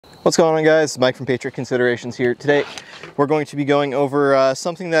What's going on, guys? Mike from Patriot Considerations here. Today we're going to be going over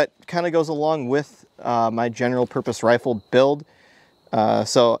something that kind of goes along with my general purpose rifle build.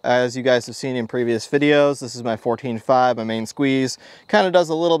 So as you guys have seen in previous videos, this is my 14.5, my main squeeze. Kind of does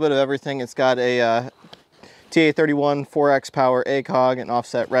a little bit of everything. It's got a TA31 4X power ACOG, an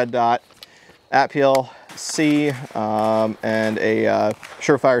offset red dot, ATPL-C, and a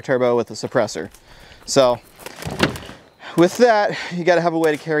Surefire turbo with a suppressor. So with that, you got to have a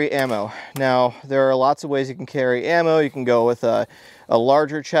way to carry ammo. Now, there are lots of ways you can carry ammo. You can go with a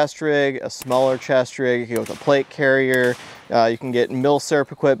larger chest rig, a smaller chest rig, you can go with a plate carrier, you can get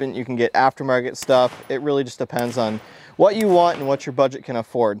mil-serp equipment, you can get aftermarket stuff. It really just depends on what you want and what your budget can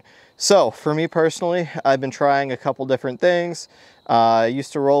afford. So, for me personally, I've been trying a couple different things. I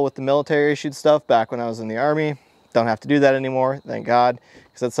used to roll with the military issued stuff back when I was in the Army. Don't have to do that anymore, thank God,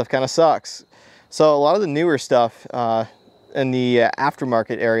 because that stuff kind of sucks. So a lot of the newer stuff in the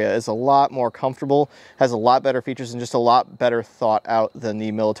aftermarket area is a lot more comfortable, has a lot better features, and just a lot better thought out than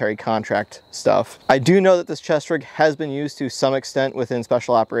the military contract stuff. I do know that this chest rig has been used to some extent within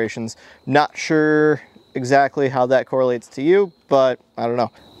special operations. Not sure exactly how that correlates to you, but I don't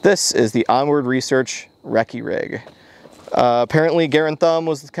know. This is the Onward Research RECCE Rig. Apparently Garand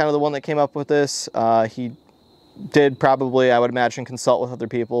was kind of the one that came up with this. He did probably, I would imagine, consult with other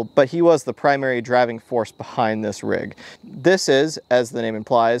people, but he was the primary driving force behind this rig. This is, as the name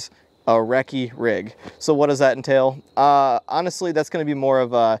implies, a RECCE rig. So what does that entail? Honestly, that's going to be more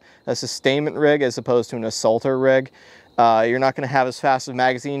of a sustainment rig as opposed to an assaulter rig. You're not going to have as fast of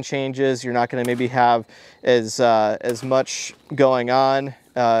magazine changes. You're not going to maybe have as much going on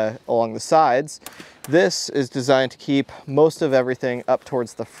along the sides. This is designed to keep most of everything up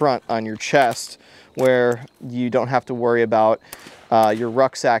towards the front on your chest, where you don't have to worry about your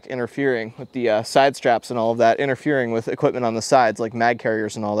rucksack interfering with the side straps and all of that, interfering with equipment on the sides like mag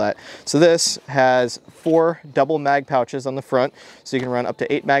carriers and all that. So this has 4 double mag pouches on the front, so you can run up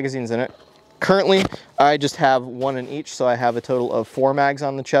to 8 magazines in it. Currently, I just have 1 in each, so I have a total of 4 mags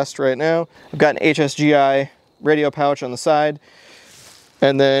on the chest right now. I've got an HSGI radio pouch on the side,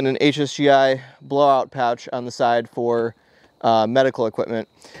 and then an HSGI blowout pouch on the side for medical equipment.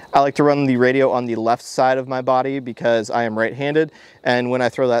 I like to run the radio on the left side of my body because I am right-handed, and when I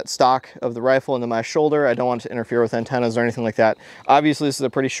throw that stock of the rifle into my shoulder, I don't want it to interfere with antennas or anything like that. Obviously, this is a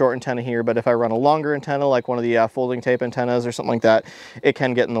pretty short antenna here, but if I run a longer antenna, like one of the folding tape antennas or something like that, it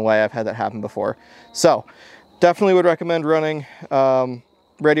can get in the way. I've had that happen before. So, definitely would recommend running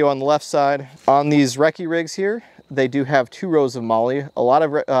radio on the left side. On these RECCE rigs here, they do have 2 rows of MOLLE. A lot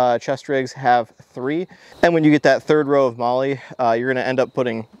of chest rigs have 3. And when you get that 3rd row of MOLLE, you're gonna end up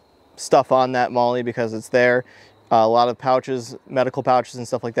putting stuff on that MOLLE because it's there. A lot of pouches, medical pouches and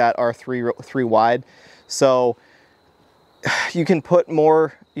stuff like that are 3 wide. So you can put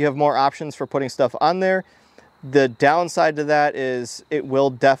more, you have more options for putting stuff on there. The downside to that is it will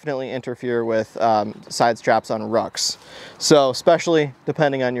definitely interfere with side straps on rucks. So especially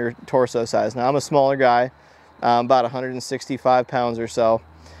depending on your torso size. Now I'm a smaller guy, about 165 pounds or so.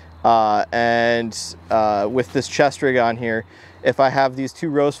 With this chest rig on here, if I have these 2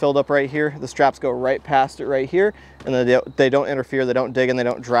 rows filled up right here, the straps go right past it right here, and they don't interfere, they don't dig, and they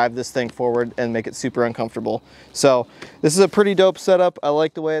don't drive this thing forward and make it super uncomfortable. So this is a pretty dope setup. I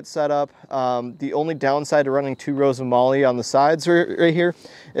like the way it's set up. The only downside to running 2 rows of MOLLE on the sides right here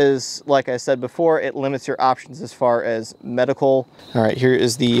is, like I said before, it limits your options as far as medical. All right, here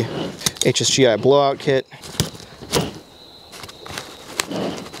is the HSGI blowout kit.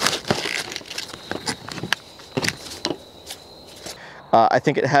 I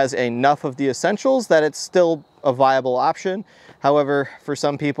think it has enough of the essentials that it's still a viable option. However, for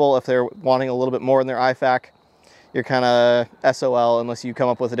some people, if they're wanting a little bit more in their IFAK, you're kind of SOL unless you come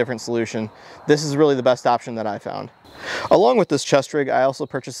up with a different solution. This is really the best option that I found. Along with this chest rig, I also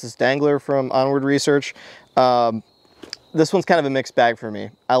purchased this dangler from Onward Research. This one's kind of a mixed bag for me.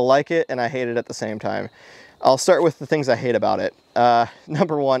 I like it and I hate it at the same time. I'll start with the things I hate about it.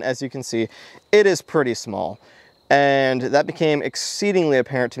 Number 1, as you can see, it is pretty small. And that became exceedingly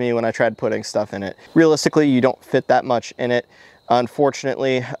apparent to me when I tried putting stuff in it. Realistically, you don't fit that much in it.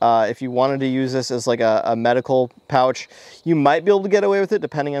 Unfortunately, if you wanted to use this as like a medical pouch, you might be able to get away with it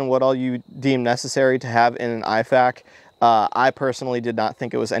depending on what all you deem necessary to have in an IFAK. I personally did not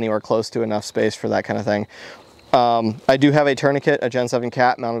think it was anywhere close to enough space for that kind of thing. I do have a tourniquet, a Gen 7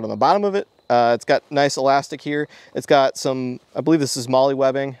 cap mounted on the bottom of it. It's got nice elastic here. It's got some, I believe this is MOLLE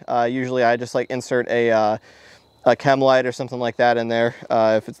webbing. Usually I just like insert a chem light or something like that in there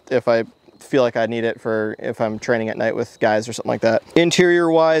if I feel like I need it for if I'm training at night with guys or something like that.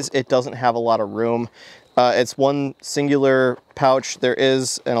 Interior wise, it doesn't have a lot of room. It's one singular pouch. There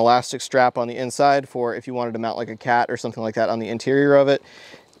is an elastic strap on the inside for if you wanted to mount like a cat or something like that on the interior of it.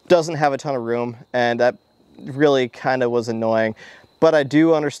 Doesn't have a ton of room, and that really kind of was annoying. But I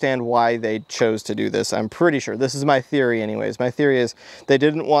do understand why they chose to do this. I'm pretty sure. This is my theory anyways. My theory is they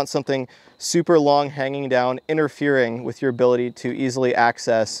didn't want something super long hanging down, interfering with your ability to easily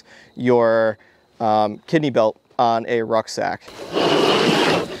access your kidney belt on a rucksack.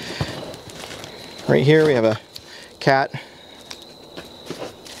 Right here we have a cat.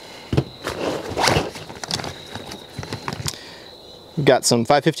 We've got some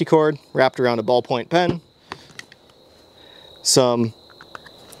 550 cord wrapped around a ballpoint pen, some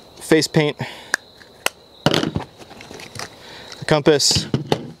face paint, a compass,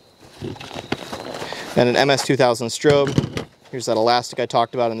 and an MS-2000 strobe. Here's that elastic I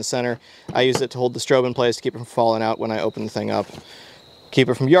talked about in the center. I use it to hold the strobe in place to keep it from falling out when I open the thing up. Keep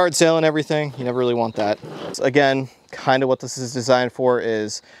it from yard sale and everything. You never really want that. So again, kind of what this is designed for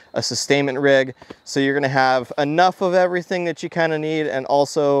is a sustainment rig. So you're gonna have enough of everything that you kind of need, and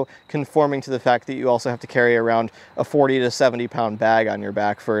also conforming to the fact that you also have to carry around a 40 to 70 pound bag on your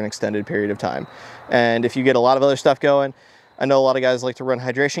back for an extended period of time. And if you get a lot of other stuff going, I know a lot of guys like to run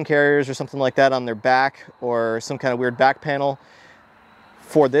hydration carriers or something like that on their back, or some kind of weird back panel.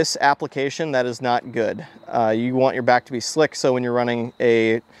 For this application, that is not good. You want your back to be slick, so when you're running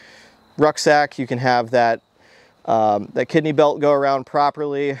a rucksack, you can have that that kidney belt go around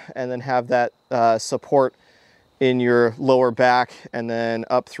properly, and then have that support in your lower back, and then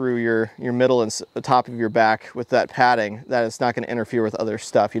up through your middle and the top of your back with that padding. That is not going to interfere with other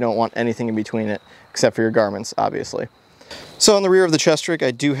stuff. You don't want anything in between it, except for your garments, obviously. So on the rear of the chest rig,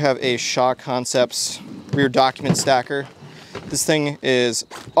 I do have a Shaw Concepts rear document stacker. This thing is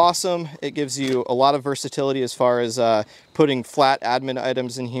awesome. It gives you a lot of versatility as far as putting flat admin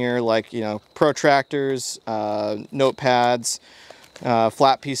items in here, like, you know, protractors, notepads,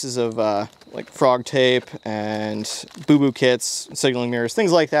 flat pieces of like frog tape and boo-boo kits, signaling mirrors,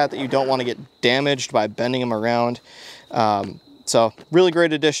 things like that you don't want to get damaged by bending them around. So really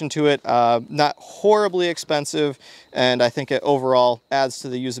great addition to it. Not horribly expensive, and I think it overall adds to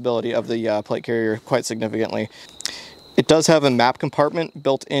the usability of the plate carrier quite significantly. It does have a map compartment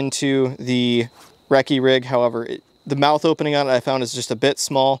built into the RECCE rig. However, the mouth opening on it I found is just a bit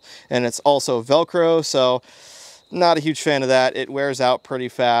small, and it's also Velcro, so not a huge fan of that. It wears out pretty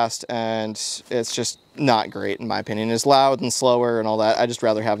fast, and it's just not great in my opinion. It's loud and slower and all that. I just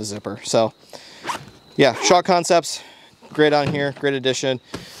rather have a zipper. So yeah, Shaw Concepts, great on here, great addition.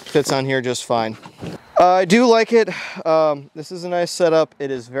 Fits on here just fine. I do like it. This is a nice setup. It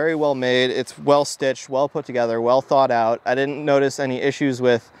is very well made. It's well stitched, well put together, well thought out. I didn't notice any issues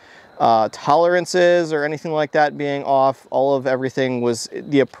with tolerances or anything like that being off. All of everything was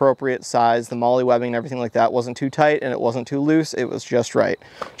the appropriate size. The MOLLE webbing and everything like that wasn't too tight, and it wasn't too loose. It was just right.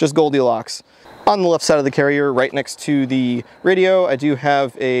 Just Goldilocks. On the left side of the carrier, right next to the radio, I do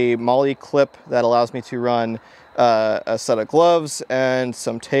have a MOLLE clip that allows me to run a set of gloves and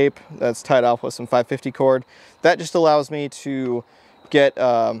some tape that's tied off with some 550 cord. That just allows me to get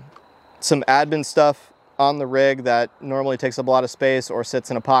some admin stuff on the rig that normally takes up a lot of space or sits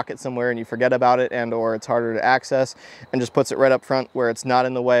in a pocket somewhere and you forget about it, and or it's harder to access, and just puts it right up front where it's not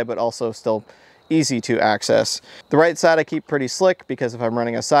in the way but also still easy to access. The right side I keep pretty slick because if I'm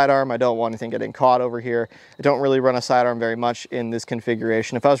running a sidearm, I don't want anything getting caught over here. I don't really run a sidearm very much in this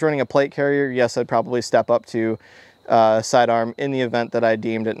configuration. If I was running a plate carrier, yes, I'd probably step up to sidearm in the event that I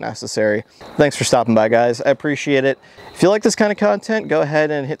deemed it necessary. Thanks for stopping by, guys. I appreciate it. If you like this kind of content, go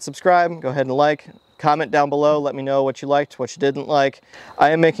ahead and hit subscribe. Go ahead and like. Comment down below. Let me know what you liked, what you didn't like.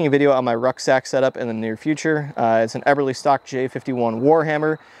 I am making a video on my rucksack setup in the near future. It's an Eberly stock J51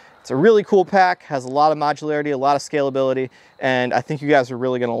 Warhammer. It's a really cool pack, has a lot of modularity, a lot of scalability, and I think you guys are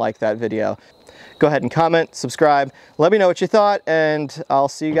really going to like that video. Go ahead and comment, subscribe, let me know what you thought, and I'll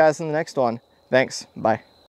see you guys in the next one. Thanks, bye.